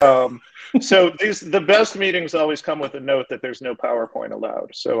So the best meetings always come with a note that there's no PowerPoint allowed.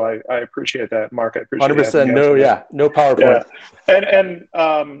 So I appreciate that, Mark. I appreciate having 100%. you No, answer this. yeah, no PowerPoint. Yeah,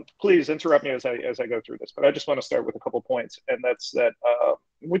 and please interrupt me as I go through this. But I just want to start with a couple points, and that's that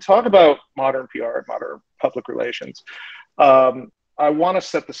we talk about modern PR and modern public relations. I want to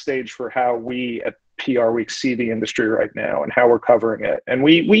set the stage for how we at PR Week see the industry right now and how we're covering it. And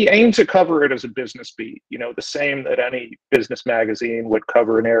we aim to cover it as a business beat, you know, the same that any business magazine would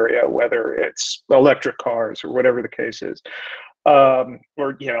cover an area, whether it's electric cars or whatever the case is,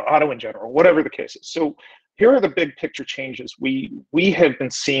 or, you know, auto in general, whatever the case is. So here are the big picture changes we have been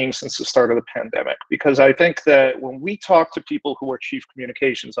seeing since the start of the pandemic, because I think that when we talk to people who are chief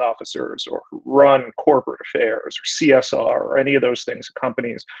communications officers or who run corporate affairs or CSR or any of those things at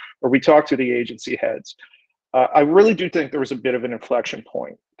companies, or we talk to the agency heads, I really do think there was a bit of an inflection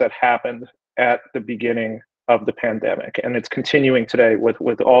point that happened at the beginning of the pandemic, and it's continuing today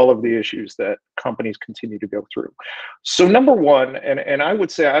with all of the issues that companies continue to go through. So number one, and I would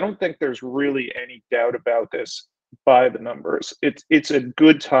say I don't think there's really any doubt about this by the numbers. It's a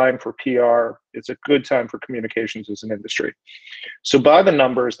good time for PR. It's a good time for communications as an industry. So by the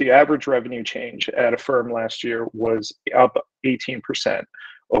numbers, the average revenue change at a firm last year was up 18%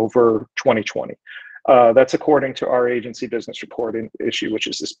 over 2020. That's according to our agency business reporting issue, which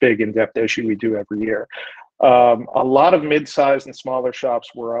is this big in-depth issue we do every year. A lot of mid-sized and smaller shops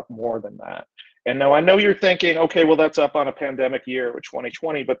were up more than that. And now I know you're thinking, okay, well, that's up on a pandemic year with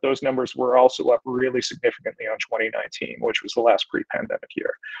 2020, but those numbers were also up really significantly on 2019, which was the last pre-pandemic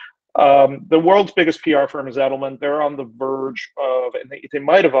year. The world's biggest PR firm is Edelman. They're on the verge of, and they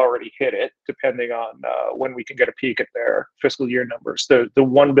might have already hit it, depending on when we can get a peek at their fiscal year numbers, the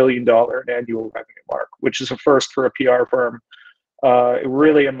 $1 billion annual revenue mark, which is a first for a PR firm,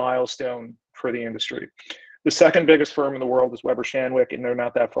 really a milestone for the industry. The second biggest firm in the world is Weber Shandwick, and they're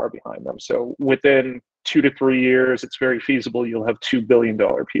not that far behind them. So within 2 to 3 years, it's very feasible you'll have $2 billion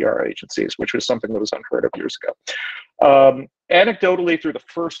PR agencies, which was something that was unheard of years ago. Anecdotally, through the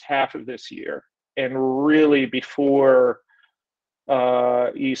first half of this year, and really before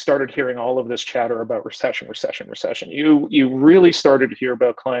you started hearing all of this chatter about recession, you really started to hear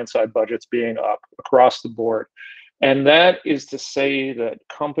about client-side budgets being up across the board. And that is to say that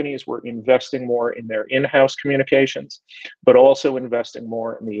companies were investing more in their in-house communications, but also investing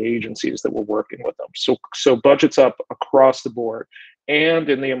more in the agencies that were working with them. So budgets up across the board, and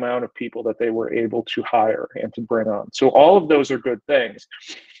in the amount of people that they were able to hire and to bring on. So all of those are good things.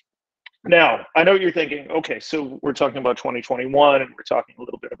 Now, I know you're thinking, okay, so we're talking about 2021, and we're talking a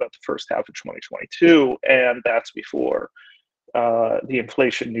little bit about the first half of 2022, and that's before the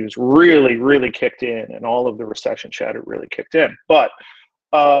inflation news really kicked in, and all of the recession chatter really kicked in. But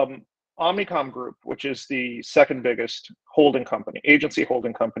Omnicom Group, which is the second biggest holding company, agency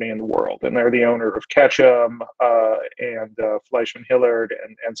holding company in the world, and they're the owner of Ketchum and Fleishman Hillard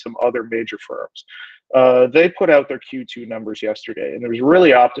and some other major firms. They put out their Q2 numbers yesterday, and there was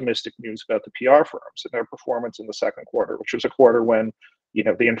really optimistic news about the PR firms and their performance in the second quarter, which was a quarter when, you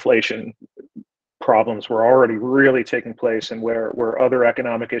know, the inflation problems were already really taking place, and where other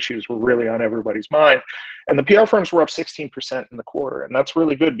economic issues were really on everybody's mind. And the PR firms were up 16% in the quarter. And that's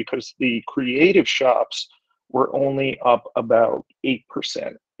really good because the creative shops were only up about 8%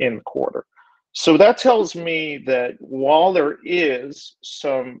 in the quarter. So that tells me that while there is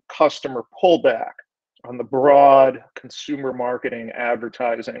some customer pullback on the broad consumer marketing,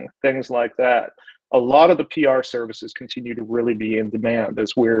 advertising, things like that, a lot of the PR services continue to really be in demand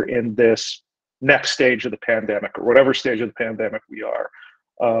as we're in this next stage of the pandemic, or whatever stage of the pandemic we are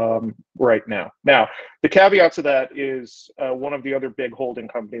right now. Now, the caveat to that is one of the other big holding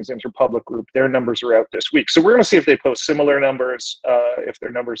companies, Interpublic Group, their numbers are out this week. So we're going to see if they post similar numbers, if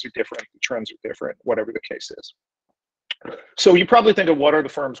their numbers are different, the trends are different, whatever the case is. So you probably think of what are the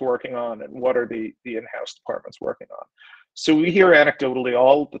firms working on and what are the in-house departments working on. So we hear anecdotally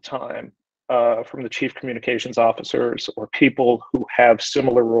all the time from the chief communications officers or people who have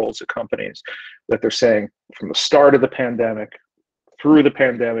similar roles at companies that they're saying from the start of the pandemic through the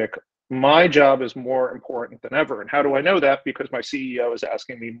pandemic, my job is more important than ever. And how do I know that? Because my CEO is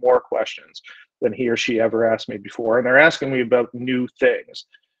asking me more questions than he or she ever asked me before. And they're asking me about new things.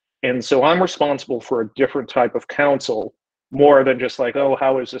 And so I'm responsible for a different type of counsel, more than just like, oh,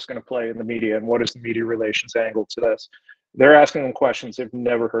 how is this going to play in the media? And what is the media relations angle to this? They're asking them questions they've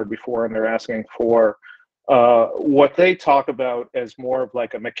never heard before, and they're asking for what they talk about as more of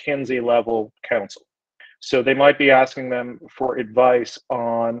like a McKinsey level counsel. So they might be asking them for advice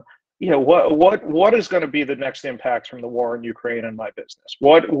on what is going to be the next impact from the war in Ukraine on my business?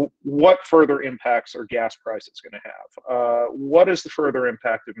 What further impacts are gas prices going to have? What is the further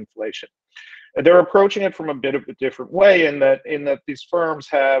impact of inflation? And they're approaching it from a bit of a different way in that these firms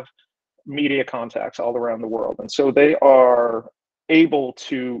have media contacts all around the world, and so they are able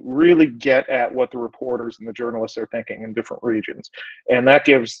to really get at what the reporters and the journalists are thinking in different regions, and that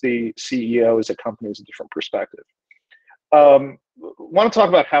gives the CEOs at companies a different perspective. Want to talk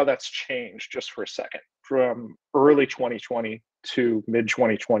about how that's changed just for a second from early 2020 to mid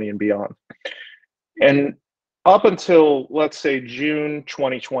 2020 and beyond. And up until, let's say, June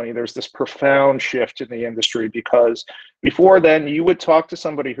 2020, there's this profound shift in the industry, because before then you would talk to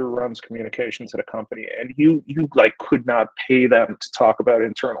somebody who runs communications at a company and you like could not pay them to talk about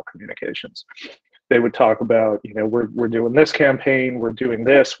internal communications. They would talk about, we're doing this campaign, we're doing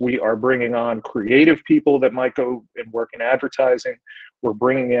this, we are bringing on creative people that might go and work in advertising, we're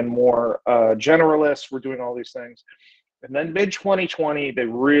bringing in more generalists, we're doing all these things. And then mid 2020, they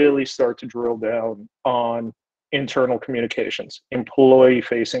really start to drill down on internal communications, employee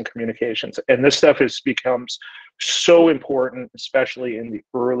facing communications. And this stuff becomes so important, especially in the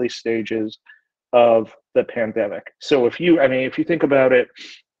early stages of the pandemic. So if you think about it,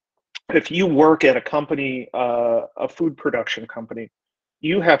 if you work at a company, a food production company,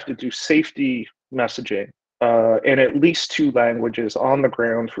 you have to do safety messaging in at least 2 languages on the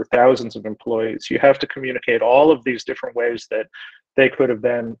ground for thousands of employees. You have to communicate all of these different ways that they could have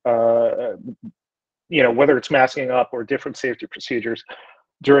been, whether it's masking up or different safety procedures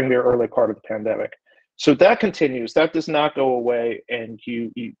during the early part of the pandemic. So that continues, that does not go away, and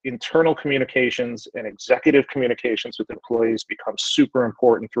internal communications and executive communications with employees become super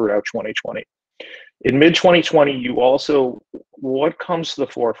important throughout 2020. In mid 2020, you also, what comes to the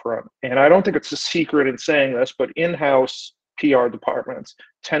forefront, and I don't think it's a secret in saying this, but in-house PR departments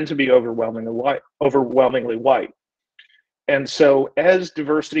tend to be overwhelmingly white. And so as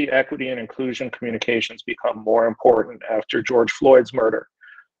diversity, equity, and inclusion communications become more important after George Floyd's murder,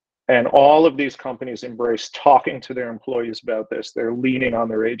 and all of these companies embrace talking to their employees about this, they're leaning on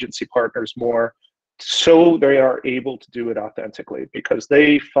their agency partners more, so they are able to do it authentically, because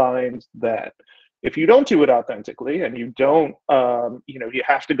they find that if you don't do it authentically and you don't, you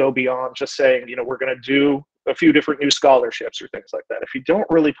have to go beyond just saying, we're going to do a few different new scholarships or things like that. If you don't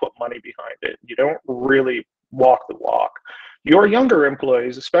really put money behind it, you don't really walk the walk, your younger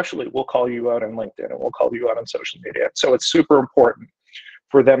employees especially will call you out on LinkedIn and will call you out on social media. So it's super important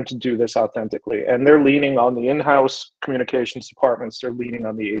for them to do this authentically. And they're leaning on the in-house communications departments, they're leaning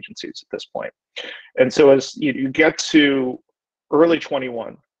on the agencies at this point. And so as you get to early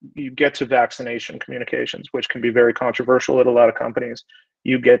 21, you get to vaccination communications, which can be very controversial at a lot of companies.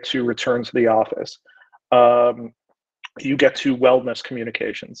 You get to return to the office. You get to wellness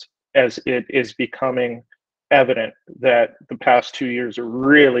communications, as it is becoming evident that the past 2 years are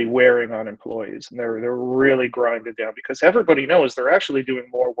really wearing on employees, and they're really grinding down, because everybody knows they're actually doing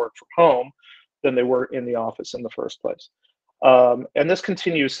more work from home than they were in the office in the first place. And this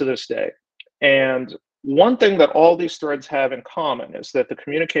continues to this day. And one thing that all these threads have in common is that the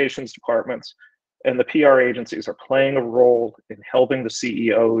communications departments and the PR agencies are playing a role in helping the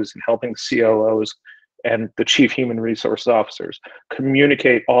CEOs and helping the COOs and the chief human resource officers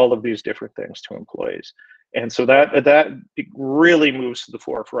communicate all of these different things to employees. And so that really moves to the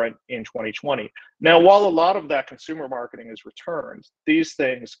forefront in 2020. Now, while a lot of that consumer marketing is returned, these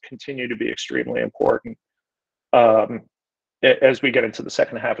things continue to be extremely important as we get into the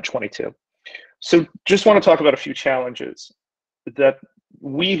second half of 22. So just want to talk about a few challenges that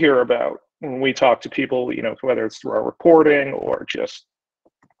we hear about when we talk to people, whether it's through our reporting or just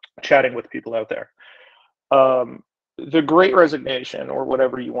chatting with people out there. The Great Resignation, or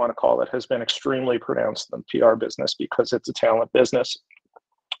whatever you want to call it, has been extremely pronounced in the PR business because it's a talent business,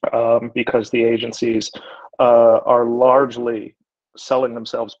 because the agencies are largely selling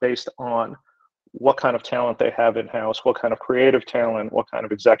themselves based on what kind of talent they have in-house, what kind of creative talent, what kind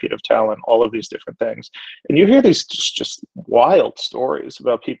of executive talent, all of these different things. And you hear these just wild stories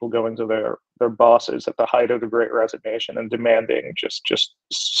about people going to their bosses at the height of the Great Resignation and demanding just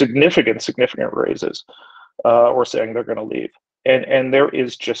significant raises. Or saying they're going to leave. And there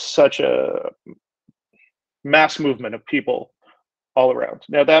is just such a mass movement of people all around.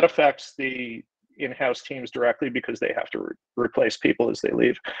 Now that affects the in-house teams directly because they have to replace people as they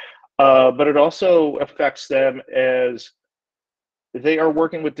leave. But it also affects them as they are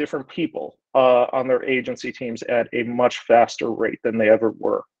working with different people on their agency teams at a much faster rate than they ever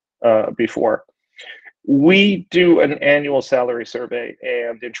were before. We do an annual salary survey,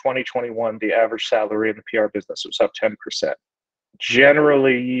 and in 2021, the average salary in the PR business was up 10%.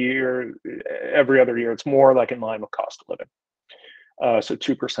 generally every other year, it's more like in line with cost of living. So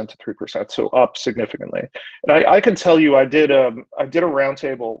 2% to 3%, so up significantly. And I can tell you, I did a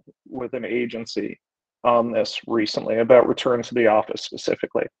roundtable with an agency on this recently about return to the office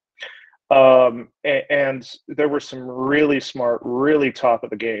specifically. And there were some really smart, really top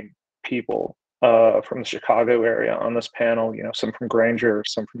of the game people from the Chicago area on this panel, some from Grainger,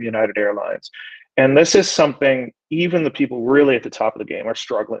 some from United Airlines. And this is something even the people really at the top of the game are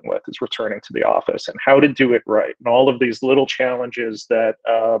struggling with, is returning to the office and how to do it right. And all of these little challenges that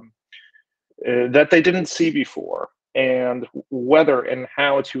that they didn't see before, and whether and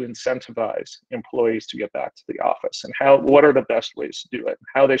how to incentivize employees to get back to the office, and what are the best ways to do it, and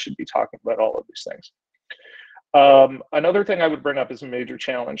how they should be talking about all of these things. Another thing I would bring up is a major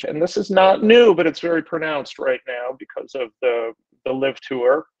challenge, and this is not new, but it's very pronounced right now because of the Live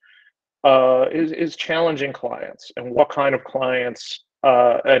Tour, is challenging clients and what kind of clients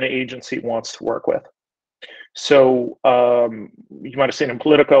an agency wants to work with. So you might have seen in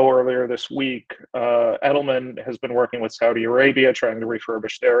Politico earlier this week, Edelman has been working with Saudi Arabia trying to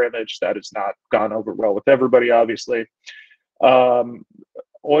refurbish their image. That has not gone over well with everybody, obviously.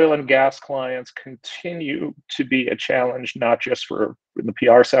 Oil and gas clients continue to be a challenge, not just for the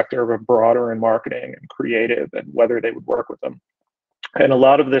PR sector, but broader in marketing and creative, and whether they would work with them. And a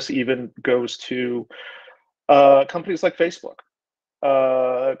lot of this even goes to companies like Facebook,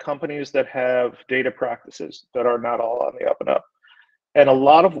 companies that have data practices that are not all on the up and up. And a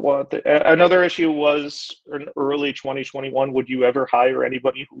lot of another issue was in early 2021, would you ever hire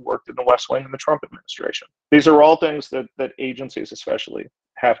anybody who worked in the West Wing in the Trump administration? These are all things that agencies especially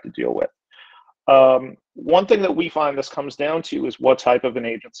have to deal with. One thing that we find this comes down to is what type of an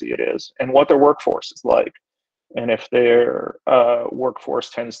agency it is and what their workforce is like. And if their workforce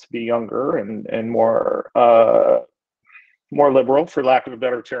tends to be younger and more liberal, for lack of a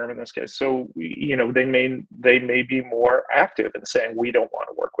better term in this case, so they may be more active in saying we don't want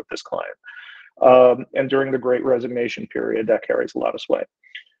to work with this client. And during the Great Resignation period, that carries a lot of sway.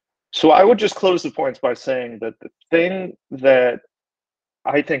 So I would just close the points by saying that the thing that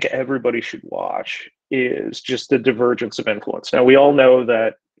I think everybody should watch is just the divergence of influence. Now, we all know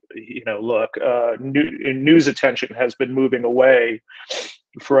that, news attention has been moving away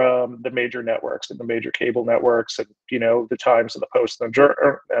from the major networks and the major cable networks, and the Times and the Post and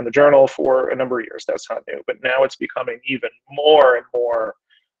the Journal for a number of years. That's not new, but now it's becoming even more and more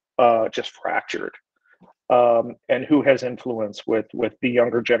just fractured. And who has influence with the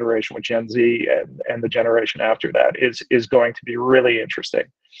younger generation, with Gen Z and the generation after that, is going to be really interesting.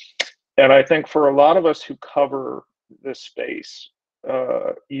 And I think for a lot of us who cover this space,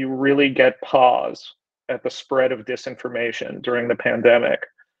 you really get pause at the spread of disinformation during the pandemic,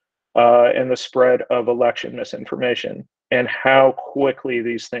 and the spread of election misinformation, and how quickly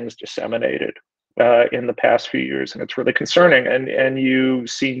these things disseminated in the past few years. And it's really concerning. And you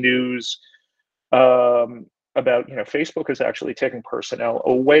see news about, Facebook is actually taking personnel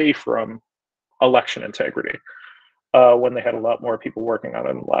away from election integrity when they had a lot more people working on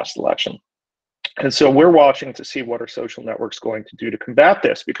it in the last election. And so we're watching to see what are social networks going to do to combat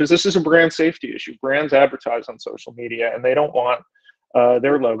this, because this is a brand safety issue. Brands advertise on social media, and they don't want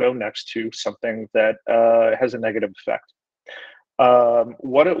their logo next to something that has a negative effect.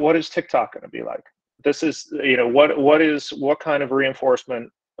 What is TikTok going to be like? This is, what kind of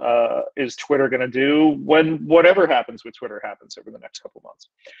reinforcement is Twitter going to do when whatever happens with Twitter happens over the next couple months?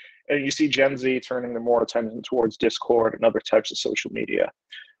 And you see Gen Z turning their more attention towards Discord and other types of social media.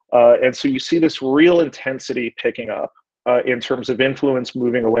 And so you see this real intensity picking up in terms of influence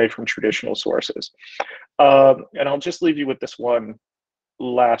moving away from traditional sources. And I'll just leave you with this one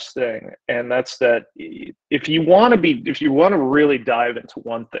last thing, and that's that if you want to really dive into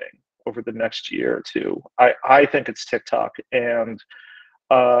one thing over the next year or two, I think it's TikTok. And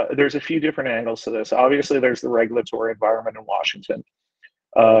there's a few different angles to this. Obviously, there's the regulatory environment in Washington,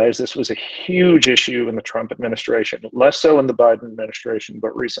 as this was a huge issue in the Trump administration, less so in the Biden administration,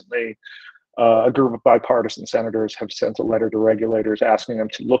 but recently a group of bipartisan senators have sent a letter to regulators asking them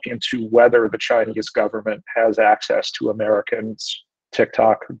to look into whether the Chinese government has access to Americans'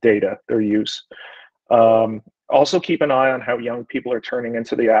 TikTok data, their use. Also keep an eye on how young people are turning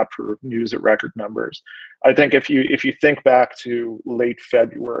into the app for news at record numbers. I think if you think back to late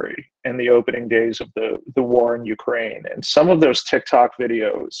February and the opening days of the war in Ukraine, and some of those TikTok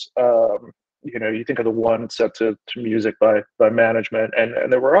videos, you think of the one set to music by management,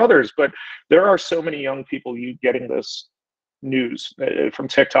 and there were others, but there are so many young people getting this news from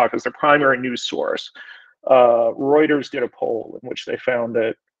TikTok as their primary news source. Reuters did a poll in which they found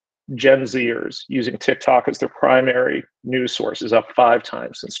that Gen Zers using TikTok as their primary news source is up 5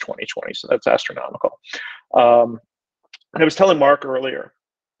 times since 2020. So that's astronomical. And I was telling Mark earlier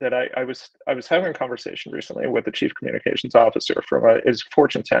that I was having a conversation recently with the chief communications officer from his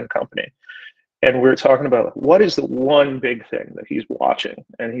Fortune 10 company, and we were talking about what is the one big thing that he's watching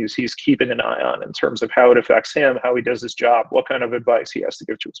and he's keeping an eye on in terms of how it affects him, how he does his job, what kind of advice he has to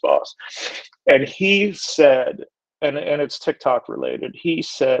give to his boss. And he said, and it's TikTok related, he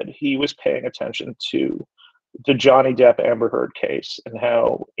said he was paying attention to the Johnny Depp Amber Heard case and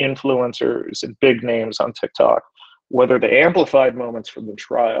how influencers and big names on TikTok, whether they amplified moments from the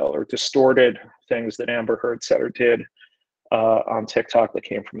trial or distorted things that Amber Heard said or did on TikTok that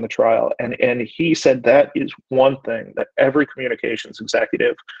came from the trial. And he said that is one thing that every communications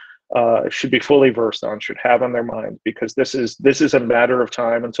executive should be fully versed on, should have on their mind, because this is a matter of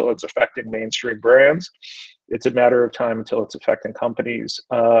time until it's affecting mainstream brands. It's a matter of time until it's affecting companies.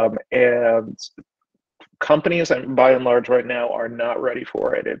 And companies, by and large right now, are not ready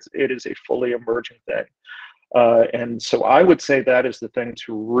for it. It is a fully emerging thing. And so I would say that is the thing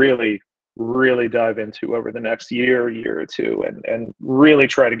to really dive into over the next year or two, and really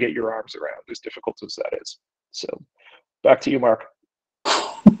try to get your arms around, as difficult as that is. So back to you, Mark.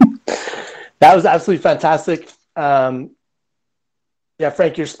 That was absolutely fantastic. Yeah,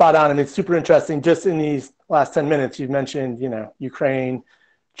 Frank, you're spot on. I mean, it's super interesting. Just in these last 10 minutes, you've mentioned, Ukraine,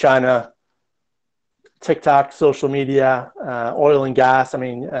 China, TikTok, social media, oil and gas. I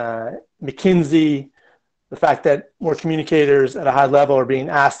mean, McKinsey, the fact that more communicators at a high level are being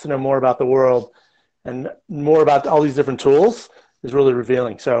asked to know more about the world and more about all these different tools is really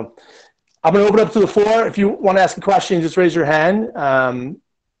revealing. So I'm going to open up to the floor. If you want to ask a question, just raise your hand.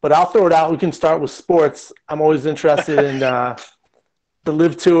 But I'll throw it out. We can start with sports. I'm always interested in the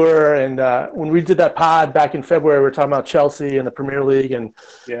Live Tour. And when we did that pod back in February, we were talking about Chelsea and the Premier League, and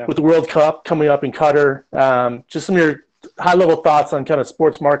with the World Cup coming up in Qatar. Just some of your high-level thoughts on kind of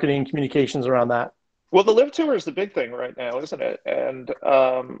sports marketing, communications around that. Well, the Live Tour is the big thing right now, isn't it? And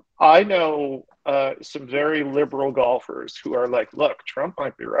I know some very liberal golfers who are like, look, Trump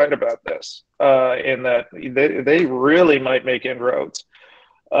might be right about this, in that they really might make inroads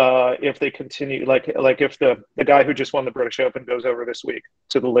if they continue. Like if the guy who just won the British Open goes over this week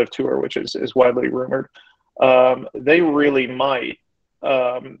to the Live Tour, which is widely rumored, they really might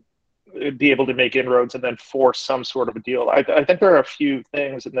be able to make inroads and then force some sort of a deal. I think there are a few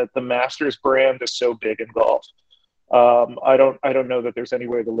things, in that the Masters brand is so big in golf. I don't know that there's any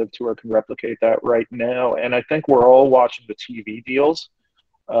way the Live Tour can replicate that right now. And I think we're all watching the TV deals,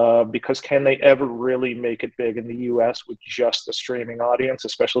 because can they ever really make it big in the US with just a streaming audience,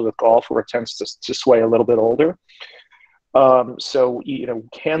 especially with golf, where it tends to sway a little bit older? So,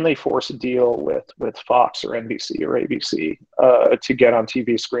 can they force a deal with Fox or NBC or ABC to get on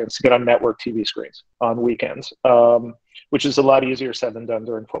TV screens, to get on network TV screens on weekends, which is a lot easier said than done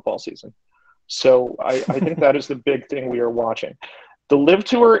during football season. So I think that is the big thing we are watching. The Live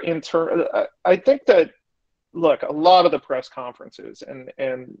Tour, I think that, look, a lot of the press conferences,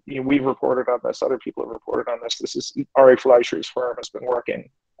 and we've reported on this, other people have reported on this. This is Ari Fleischer's firm has been working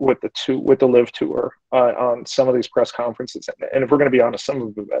with the Live Tour on some of these press conferences, and if we're going to be honest, some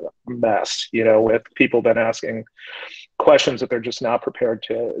of them have been a mess. With people been asking questions that they're just not prepared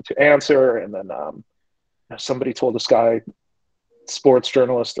to answer, and then somebody told this guy, sports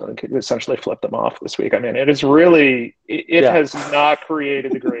journalist, essentially flipped them off this week. I mean, it is really it has not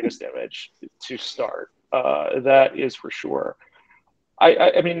created the greatest image to start. That is for sure.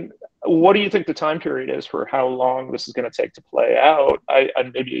 I mean, what do you think the time period is for how long this is going to take to play out?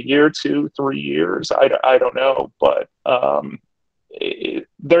 Maybe a year, 2, 3 years. I don't know, but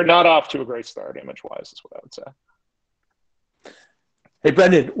they're not off to a great start image-wise, is what I would say. Hey,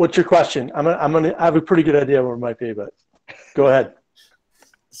 Brendan, what's your question? I have a pretty good idea where it might be, but go ahead.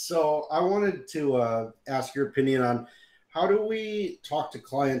 So I wanted to ask your opinion on how do we talk to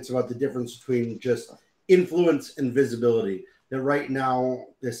clients about the difference between just influence and visibility? That right now,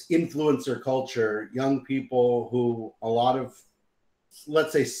 this influencer culture, young people who a lot of,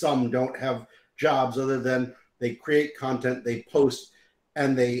 let's say some don't have jobs other than they create content, they post,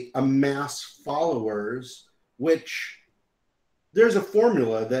 and they amass followers, which there's a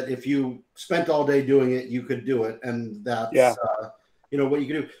formula that if you spent all day doing it, you could do it. And that's, what you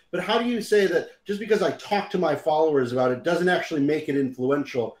can do. But how do you say that just because I talk to my followers about it doesn't actually make it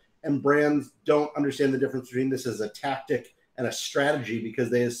influential, and brands don't understand the difference between this as a tactic and a strategy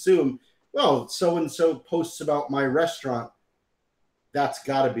because they assume, well, so-and-so posts about my restaurant. That's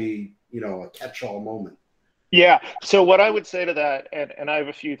got to be, a catch-all moment. Yeah. So what I would say to that, and I have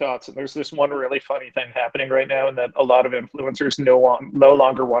a few thoughts, and there's this one really funny thing happening right now, and that a lot of influencers no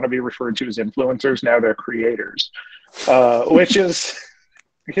longer want to be referred to as influencers. Now they're creators, which is,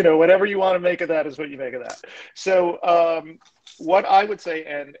 whatever you want to make of that is what you make of that. So what I would say,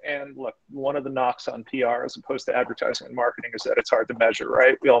 and look, one of the knocks on PR as opposed to advertising and marketing is that it's hard to measure,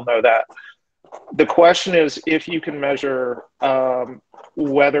 right? We all know that. The question is if you can measure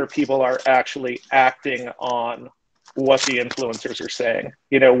whether people are actually acting on what the influencers are saying,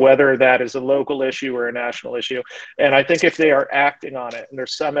 whether that is a local issue or a national issue. And I think if they are acting on it, and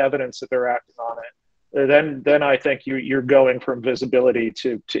there's some evidence that they're acting on it, then I think you're going from visibility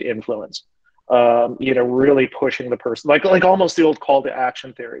to influence. Really pushing the person, like almost the old call to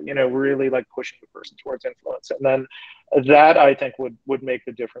action theory, really like pushing the person towards influence. And then that I think would make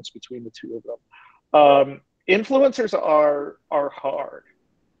the difference between the two of them. Influencers are hard.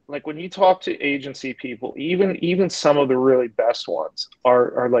 Like when you talk to agency people, even some of the really best ones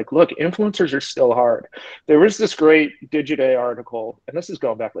are like, look, influencers are still hard. There was this great Digiday article, and this is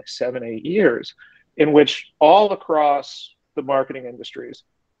going back like 7-8 years, in which all across the marketing industries,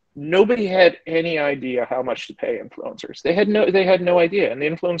 nobody had any idea how much to pay influencers. They had no idea, and the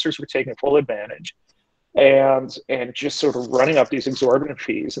influencers were taking full advantage and just sort of running up these exorbitant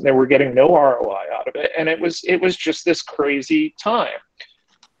fees, and they were getting no ROI out of it. And it was just this crazy time.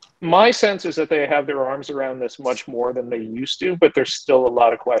 My sense is that they have their arms around this much more than they used to, but there's still a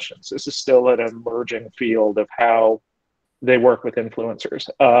lot of questions. This is still an emerging field of how they work with influencers.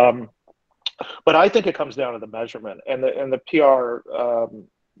 But I think it comes down to the measurement, and the PR.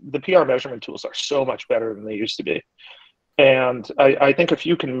 The PR measurement tools are so much better than they used to be. And I think if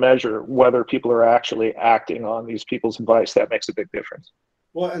you can measure whether people are actually acting on these people's advice, that makes a big difference.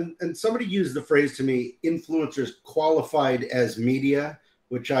 Well, and somebody used the phrase to me, influencers qualified as media,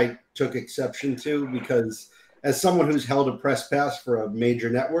 which I took exception to, because as someone who's held a press pass for a major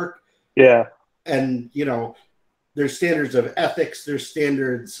network, yeah, and there's standards of ethics, there's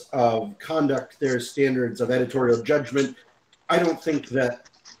standards of conduct, there's standards of editorial judgment. I don't think that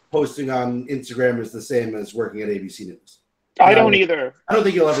posting on Instagram is the same as working at ABC News. I don't either. I don't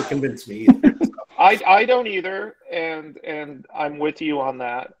think you'll ever convince me either. I don't either, and I'm with you on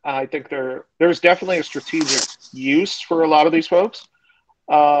that. I think there's definitely a strategic use for a lot of these folks.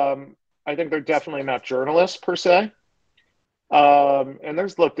 I think they're definitely not journalists per se. And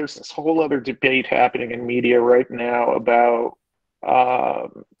there's this whole other debate happening in media right now about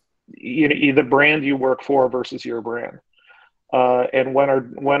the brand you work for versus your brand. And when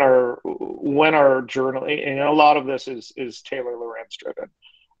are journal, a lot of this is Taylor Lorenz driven,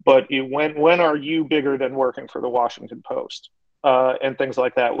 but when are you bigger than working for the Washington Post, and things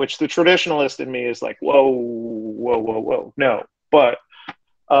like that, which the traditionalist in me is like, whoa, no. But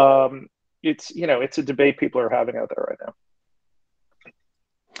it's a debate people are having out there right now.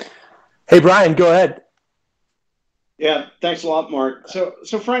 Hey, Brian, go ahead. Yeah, thanks a lot, Mark.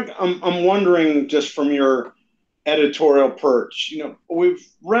 So Frank, I'm wondering, just from your editorial perch, we've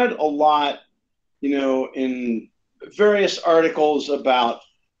read a lot, in various articles about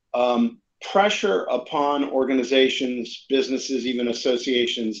pressure upon organizations, businesses, even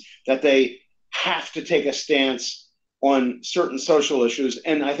associations, that they have to take a stance on certain social issues.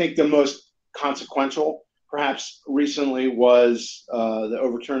 And I think the most consequential, perhaps recently, was the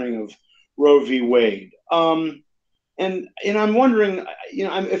overturning of Roe v. Wade. And I'm wondering,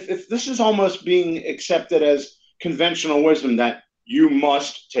 if this is almost being accepted as conventional wisdom, that you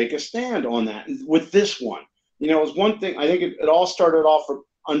must take a stand on that. With this one, it was one thing. I think it all started off,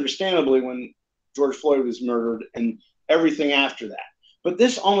 understandably, when George Floyd was murdered and everything after that. But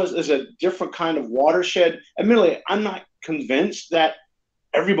this almost is a different kind of watershed. Admittedly, I'm not convinced that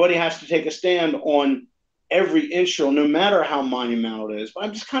everybody has to take a stand on every issue, no matter how monumental it is. But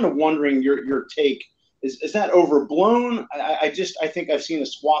I'm just kind of wondering your take. Is that overblown? I think I've seen a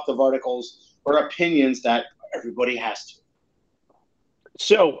swath of articles or opinions that everybody has to.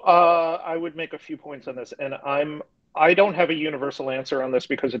 So I would make a few points on this, and I don't have a universal answer on this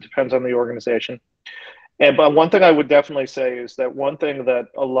because it depends on the organization. But one thing I would definitely say is that one thing that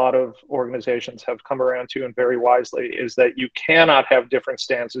a lot of organizations have come around to, and very wisely, is that you cannot have different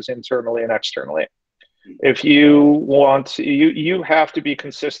stances internally and externally. If you want, you have to be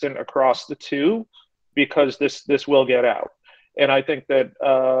consistent across the two, because this will get out. And I think that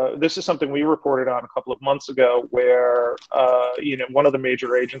this is something we reported on a couple of months ago, where one of the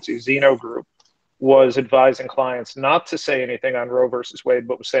major agencies, Zeno Group, was advising clients not to say anything on Roe versus Wade,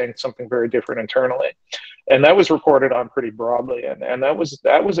 but was saying something very different internally. And that was reported on pretty broadly, and that was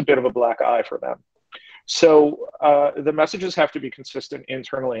a bit of a black eye for them. So the messages have to be consistent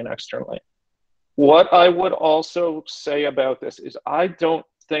internally and externally. What I would also say about this is I don't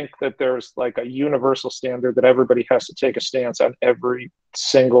think that there's like a universal standard that everybody has to take a stance on every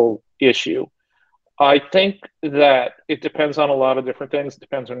single issue. I think that it depends on a lot of different things. It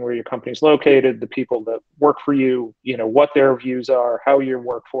depends on where your company's located, the people that work for you, what their views are, how your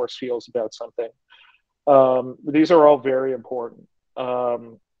workforce feels about something. These are all very important.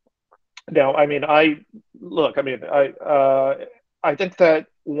 Now, I mean, I think that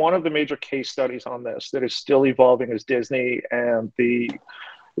one of the major case studies on this that is still evolving is Disney and the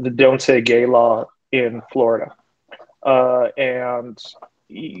Don't Say Gay law in Florida. And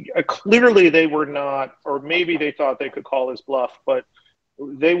clearly they were not, or maybe they thought they could call his bluff, but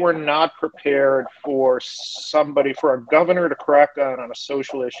they were not prepared for a governor to crack down on a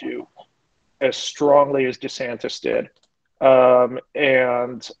social issue as strongly as DeSantis did.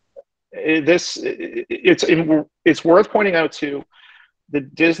 And it's worth pointing out too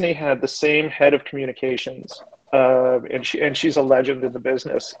that Disney had the same head of communications, and she's a legend in the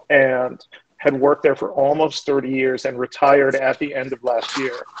business, and had worked there for almost 30 years and retired at the end of last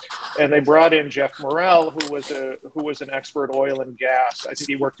year. And they brought in Jeff Morrell, who was an expert oil and gas. I think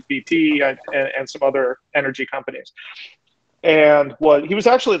he worked at BP and some other energy companies. And he was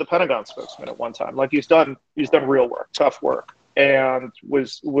actually the Pentagon spokesman at one time. Like he's done real work, tough work, and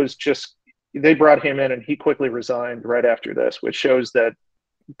was just, they brought him in and he quickly resigned right after this, which shows that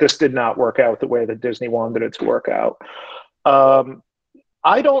this did not work out the way that Disney wanted it to work out.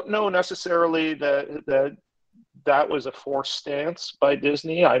 I don't know necessarily that was a forced stance by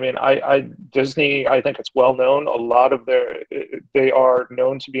Disney. I mean, Disney, I think it's well known. A lot of they are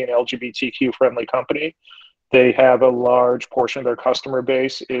known to be an LGBTQ friendly company. They have a large portion of their customer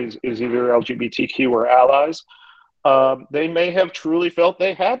base is either LGBTQ or allies. They may have truly felt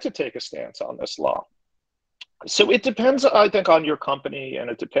they had to take a stance on this law. So it depends, I think, on your company,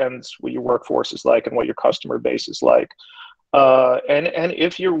 and it depends what your workforce is like and what your customer base is like. And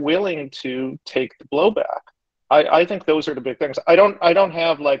if you're willing to take the blowback, I think those are the big things. I don't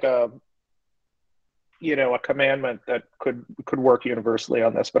have like a commandment that could work universally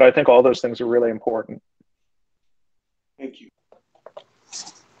on this, but I think all those things are really important. Thank you.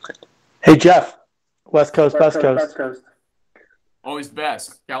 Hey, Jeff, West Coast, Best Coast. Always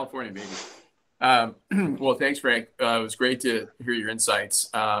best. California, baby. Well, thanks, Frank. It was great to hear your insights.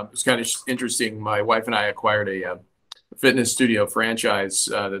 It was kind of interesting. My wife and I acquired a fitness studio franchise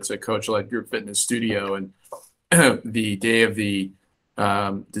that's a coach-led group fitness studio. And the day of the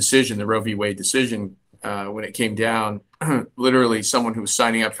decision, the Roe v. Wade decision, when it came down, literally someone who was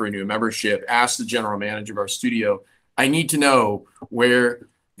signing up for a new membership asked the general manager of our studio, I need to know where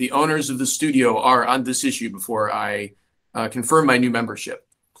the owners of the studio are on this issue before I confirm my new membership.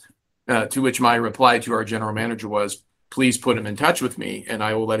 To which my reply to our general manager was, please put him in touch with me and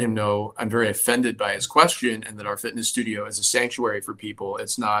I will let him know I'm very offended by his question and that our fitness studio is a sanctuary for people.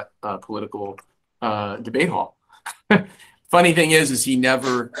 It's not a political debate hall. Funny thing is he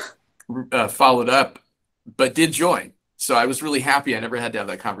never followed up, but did join. So I was really happy I never had to have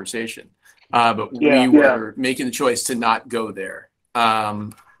that conversation. But we were making the choice to not go there,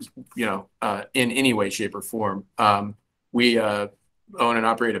 in any way, shape, or form. We own and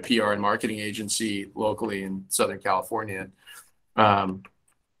operate a PR and marketing agency locally in Southern California. I'm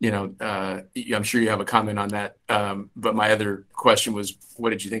sure you have a comment on that. But my other question was, what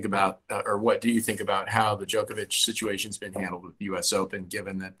did you think about, or what do you think about how the Djokovic situation's been handled with the U.S. Open,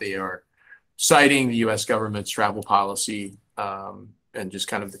 given that they are citing the U.S. government's travel policy and just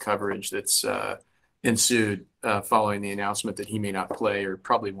kind of the coverage that's ensued following the announcement that he may not play or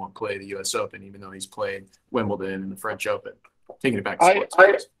probably won't play the U.S. Open, even though he's played Wimbledon and the French Open. Taking it back to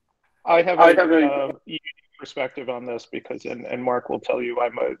sports. I have a unique perspective on this because, and Mark will tell you,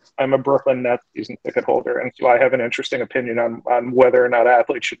 I'm a Brooklyn Nets season ticket holder, and so I have an interesting opinion on whether or not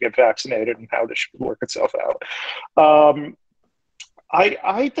athletes should get vaccinated and how this should work itself out.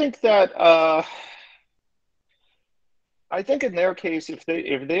 I think that I think in their case, if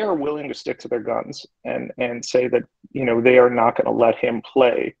they are willing to stick to their guns and say that they are not going to let him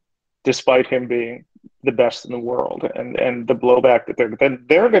play, despite him being the best in the world, and the blowback that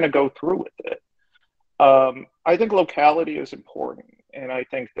they're going to go through with it. I think locality is important, and I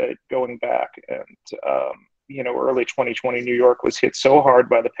think that going back and early 2020, New York was hit so hard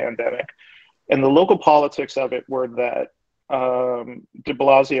by the pandemic, and the local politics of it were that de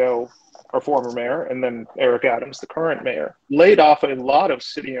Blasio, our former mayor, and then Eric Adams, the current mayor, laid off a lot of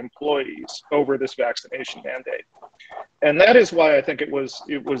city employees over this vaccination mandate, and that is why I think it was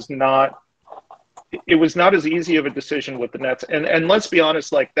not as easy of a decision with the Nets. And let's be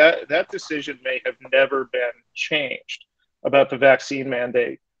honest, like that decision may have never been changed about the vaccine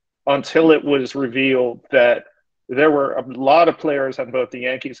mandate until it was revealed that there were a lot of players on both the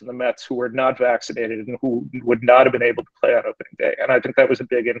Yankees and the Mets who were not vaccinated and who would not have been able to play on opening day. And I think that was a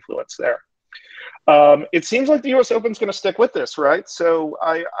big influence there. It seems like the U.S. Open is going to stick with this, right? So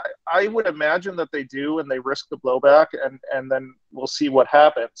I would imagine that they do, and they risk the blowback, and then we'll see what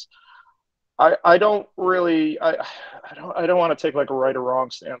happens. I don't really, I don't want to take like a right or wrong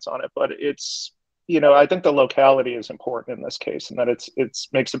stance on it, but it's, I think the locality is important in this case, and that it's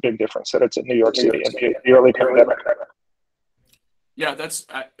makes a big difference that it's in New York City and the early pandemic. Yeah,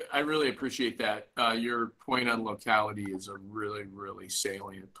 I really appreciate that. Your point on locality is a really, really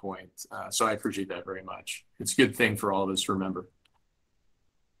salient point. So I appreciate that very much. It's a good thing for all of us to remember.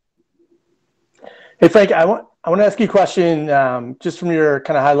 Hey, Frank, I want to ask you a question just from your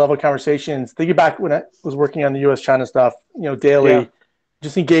kind of high level conversations. Thinking back when I was working on the U.S.-China stuff, daily,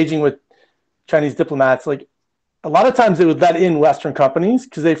 just engaging with Chinese diplomats, like a lot of times they would let in Western companies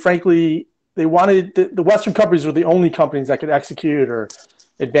because they wanted the Western companies were the only companies that could execute or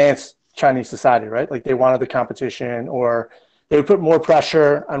advance Chinese society, right? Like they wanted the competition, or they would put more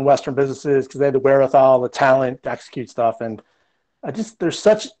pressure on Western businesses because they had the wherewithal, the talent to execute stuff. And there's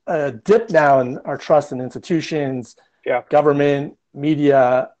such a dip now in our trust in institutions, government,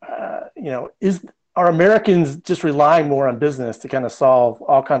 media. Are Americans just relying more on business to kind of solve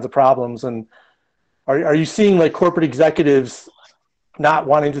all kinds of problems? And are you seeing like corporate executives not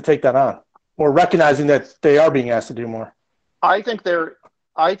wanting to take that on, or recognizing that they are being asked to do more? I think there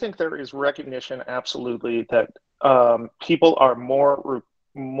is recognition, absolutely, that people are more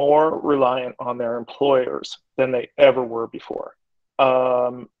reliant on their employers than they ever were before.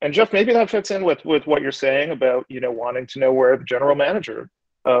 And Jeff, maybe that fits in with what you're saying about wanting to know where the general manager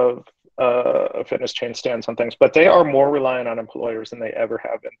of a fitness chain stands on things, but they are more reliant on employers than they ever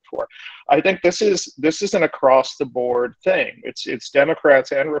have been before. I think this is an across the board thing. It's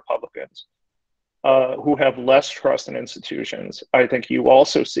Democrats and Republicans who have less trust in institutions. I think you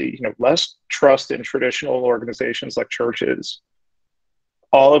also see less trust in traditional organizations like churches.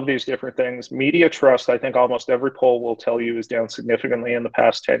 All of these different things. Media trust, I think almost every poll will tell you, is down significantly in the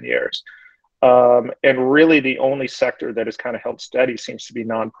past 10 years. And really the only sector that has kind of held steady seems to be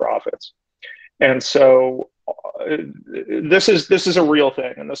nonprofits. And so this is a real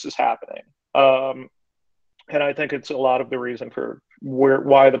thing, and this is happening. And I think it's a lot of the reason for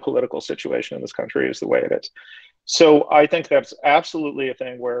why the political situation in this country is the way it is. So I think that's absolutely a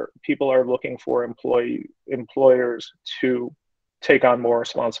thing where people are looking for employers to take on more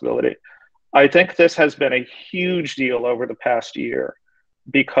responsibility. I think this has been a huge deal over the past year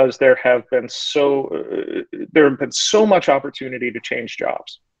because there have been so much opportunity to change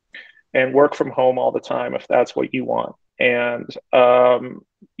jobs and work from home all the time if that's what you want. And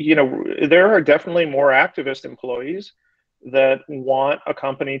there are definitely more activist employees that want a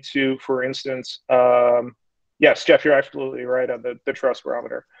company to, for instance, yes, Jeff, you're absolutely right on the trust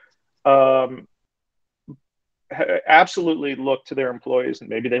barometer. Absolutely look to their employees, and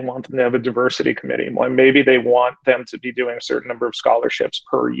maybe they want them to have a diversity committee. Maybe they want them to be doing a certain number of scholarships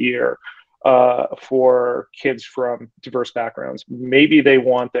per year for kids from diverse backgrounds. Maybe they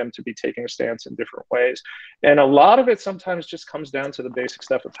want them to be taking a stance in different ways. And a lot of it sometimes just comes down to the basic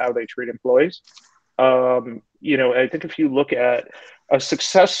stuff of how they treat employees. I think if you look at a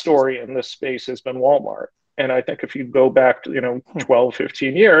success story in this space has been Walmart. And I think if you go back to, 12,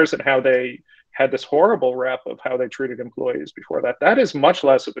 15 years and how they had this horrible rep of how they treated employees before that is much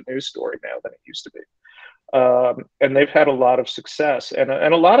less of a news story now than it used to be. And they've had a lot of success. And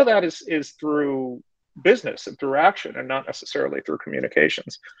a lot of that is through business and through action and not necessarily through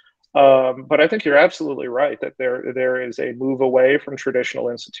communications. But I think you're absolutely right that there is a move away from traditional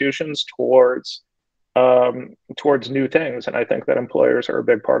institutions towards new things. And I think that employers are a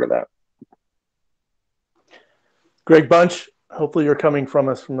big part of that. Greg Bunch, hopefully you're coming from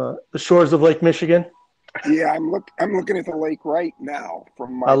us from the shores of Lake Michigan. Yeah, I'm looking at the lake right now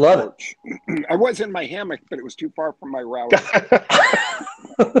from my porch. I was in my hammock, but it was too far from my router.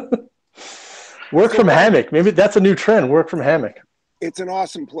 Work from hammock. Maybe that's a new trend. Work from hammock. It's an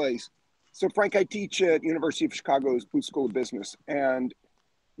awesome place. So, Frank, I teach at University of Chicago's Booth School of Business, and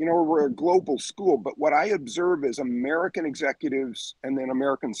we're a global school. But what I observe is American executives and then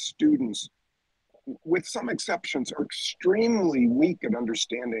American students, with some exceptions, are extremely weak at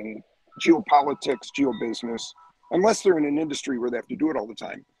understanding geopolitics, geobusiness, unless they're in an industry where they have to do it all the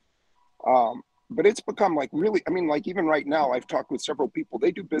time. But it's become even right now, I've talked with several people.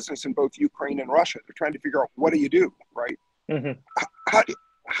 They do business in both Ukraine and Russia. They're trying to figure out, what do you do, right? Mm-hmm.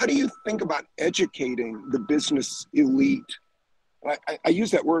 How do you think about educating the business elite? I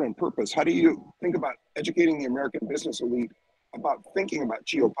use that word on purpose. How do you think about educating the American business elite about thinking about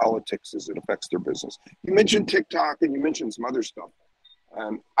geopolitics as it affects their business. You mentioned TikTok and you mentioned some other stuff.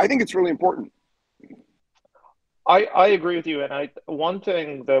 I think it's really important. I agree with you. And one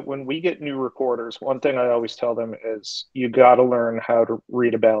thing that when we get new reporters, one thing I always tell them is you got to learn how to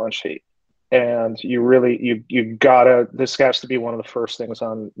read a balance sheet. And you gotta, this has to be one of the first things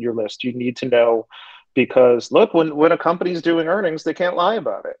on your list. You need to know, because look, when a company's doing earnings, they can't lie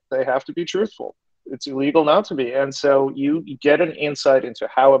about it. They have to be truthful. It's illegal not to be. And so you get an insight into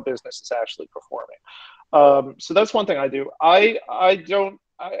how a business is actually performing. So that's one thing I do. I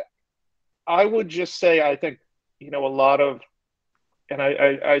would just say, I think, a lot of, and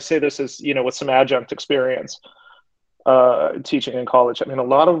I say this as, with some adjunct experience, teaching in college. I mean, a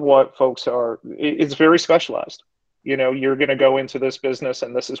lot of what folks are, it's very specialized. You're going to go into this business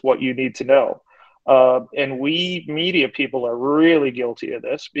and this is what you need to know. And we media people are really guilty of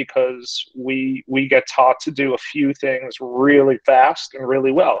this because we get taught to do a few things really fast and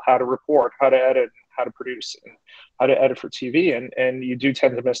really well: how to report, how to edit, how to produce, and how to edit for TV. And you do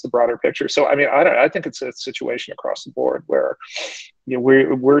tend to miss the broader picture. So, I mean, I think it's a situation across the board where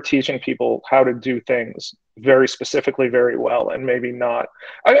we're teaching people how to do things very specifically, very well, and maybe not.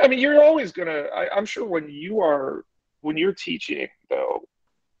 I mean, you're always gonna. I'm sure when you're teaching, though,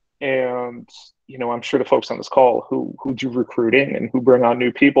 and I'm sure the folks on this call who do recruiting and who bring on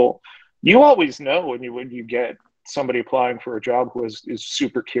new people, you always know when you get somebody applying for a job who is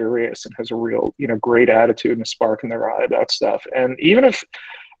super curious and has a real great attitude and a spark in their eye about stuff. And even if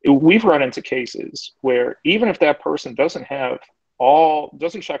we've run into cases where even if that person doesn't check all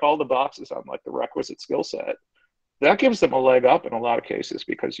the boxes on like the requisite skill set, that gives them a leg up in a lot of cases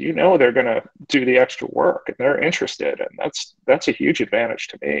because they're going to do the extra work and they're interested, and that's a huge advantage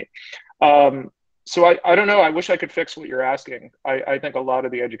to me. So I don't know. I wish I could fix what you're asking. I think a lot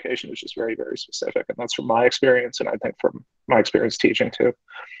of the education is just very, very specific, and that's from my experience, and I think from my experience teaching too.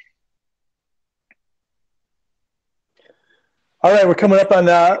 All right, we're coming up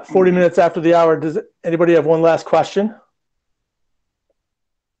on 40 minutes after the hour. Does anybody have one last question?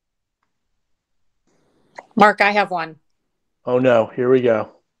 Mark, I have one. Oh no, here we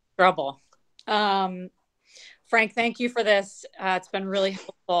go. Trouble. Frank, thank you for this. It's been really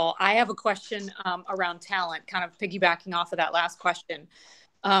helpful. I have a question around talent, kind of piggybacking off of that last question.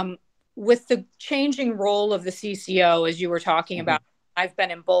 With the changing role of the CCO, as you were talking about, I've been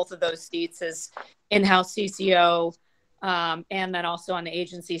in both of those seats as in-house CCO and then also on the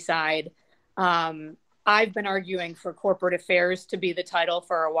agency side. I've been arguing for corporate affairs to be the title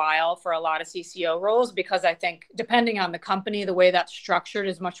for a while for a lot of CCO roles, because I think depending on the company, the way that's structured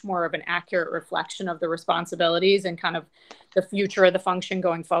is much more of an accurate reflection of the responsibilities and kind of the future of the function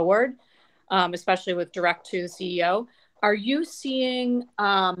going forward, especially with direct to the CEO. Are you seeing,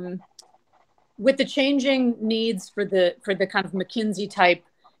 with the changing needs for the kind of McKinsey type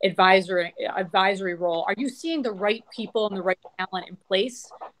advisory role, are you seeing the right people and the right talent in place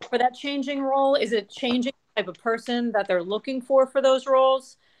for that changing role? Is it changing the type of person that they're looking for those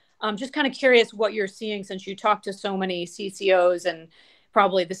roles? I'm just kind of curious what you're seeing, since you talk to so many CCOs and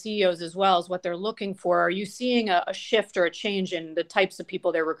probably the CEOs as well, as what they're looking for. Are you seeing a shift or a change in the types of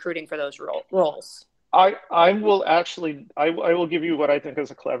people they're recruiting for those roles? I will give you what I think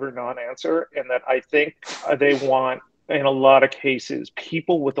is a clever non-answer, in that I think they want, in a lot of cases,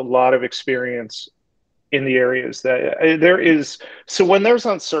 people with a lot of experience in the areas that there is. So when there's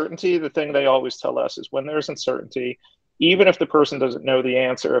uncertainty, the thing they always tell us is when there's uncertainty, even if the person doesn't know the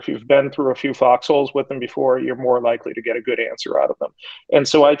answer, if you've been through a few foxholes with them before, you're more likely to get a good answer out of them. And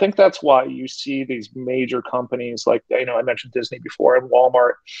so I think that's why you see these major companies like, I mentioned Disney before, and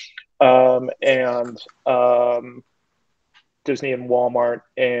Walmart, Disney and Walmart,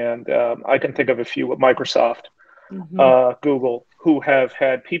 and I can think of a few with Microsoft, Google, who have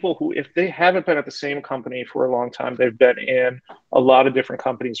had people who, if they haven't been at the same company for a long time, they've been in a lot of different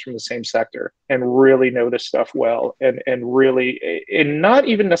companies from the same sector and really know this stuff well, and really, and not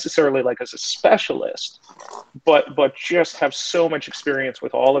even necessarily like as a specialist, but just have so much experience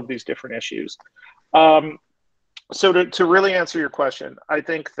with all of these different issues. So to really answer your question, I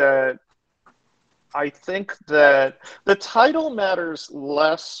think that the title matters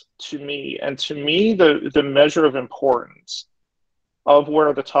less to me, and to me, the measure of importance of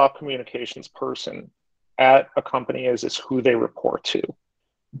where the top communications person at a company is who they report to.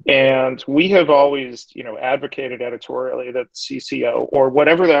 And we have always, advocated editorially that CCO, or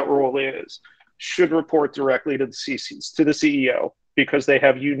whatever that role is, should report directly to the CEO, because they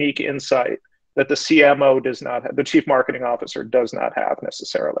have unique insight that the CMO does not have, the chief marketing officer does not have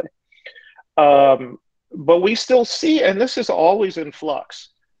necessarily. But we still see, and this is always in flux,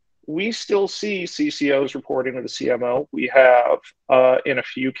 we still see CCOs reporting to the CMO. We have, in a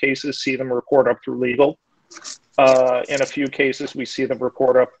few cases, see them report up through legal. In a few cases, we see them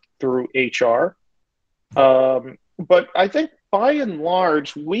report up through HR. But I think by and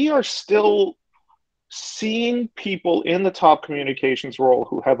large, we are still seeing people in the top communications role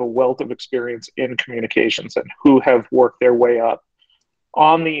who have a wealth of experience in communications and who have worked their way up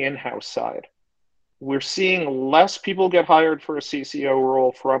on the in-house side. We're seeing less people get hired for a CCO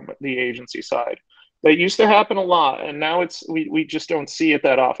role from the agency side. That used to happen a lot, and now we just don't see it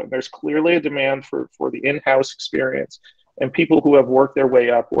that often. There's clearly a demand for the in-house experience and people who have worked their way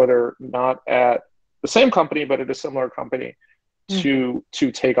up, whether not at the same company but at a similar company, to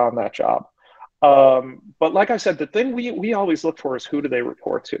take on that job. But like I said, the thing we always look for is who do they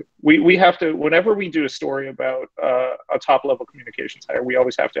report to. We have to, whenever we do a story about a top level communications hire, we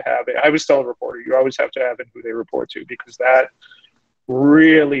always have to have it. I always tell a reporter, you always have to have it who they report to, because that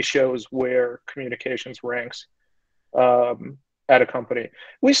really shows where communications ranks at a company.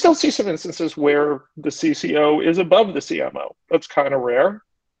 We still see some instances where the CCO is above the CMO. That's kind of rare,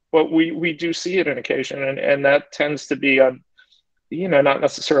 but we do see it on occasion, and that tends to be on, not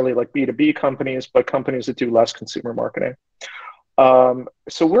necessarily like B2B companies, but companies that do less consumer marketing.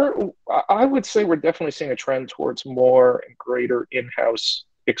 So I would say we're definitely seeing a trend towards more and greater in-house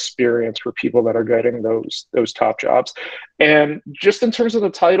experience for people that are getting those top jobs. And just in terms of the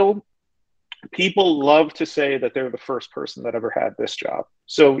title, people love to say that they're the first person that ever had this job.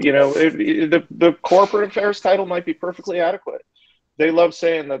 So, the corporate affairs title might be perfectly adequate. They love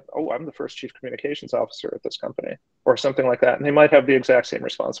saying that, oh, I'm the first chief communications officer at this company, or something like that. And they might have the exact same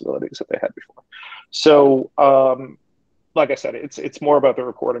responsibilities that they had before. So, like I said, it's more about the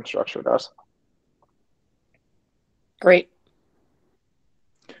reporting structure to us. Great.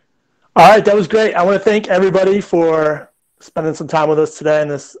 All right, that was great. I want to thank everybody for spending some time with us today on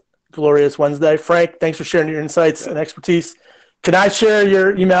this glorious Wednesday. Frank, thanks for sharing your insights and expertise. Can I share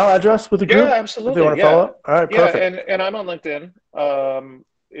your email address with the group? Yeah, absolutely. If they want to follow up? All right, perfect. And I'm on LinkedIn.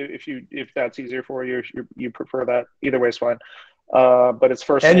 If that's easier for you, if you prefer that, either way is fine. But it's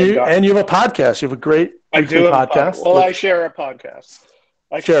first and name. And you have a podcast. You have a great I do have podcast. I share a podcast.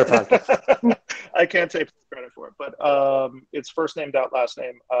 I can't take credit for it, but it's first name dot last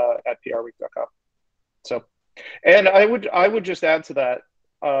name at prweek.com. So, and I would just add to that.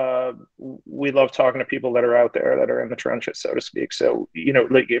 We love talking to people that are out there, that are in the trenches, so to speak. So,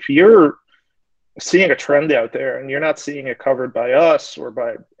 like if you're seeing a trend out there and you're not seeing it covered by us or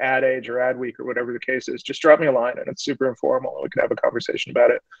by Ad Age or Ad Week or whatever the case is, just drop me a line, and it's super informal, and we can have a conversation about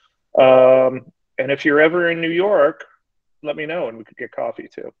it. And if you're ever in New York, let me know, and we could get coffee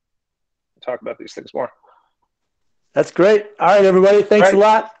too. Talk about these things more. That's great. All right, everybody. Thanks a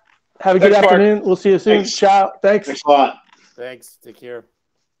lot. Have a good afternoon. Mark. We'll see you soon. Thanks. Ciao. Thanks. Thanks a lot. Thanks. Take care.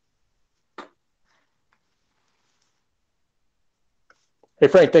 Hey,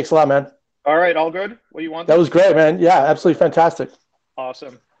 Frank, thanks a lot, man. All right, all good? What you want? That was great, man. Yeah, absolutely fantastic.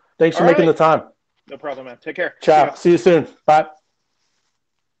 Awesome. Thanks for making the time. No problem, man. Take care. Ciao. See you soon. Bye.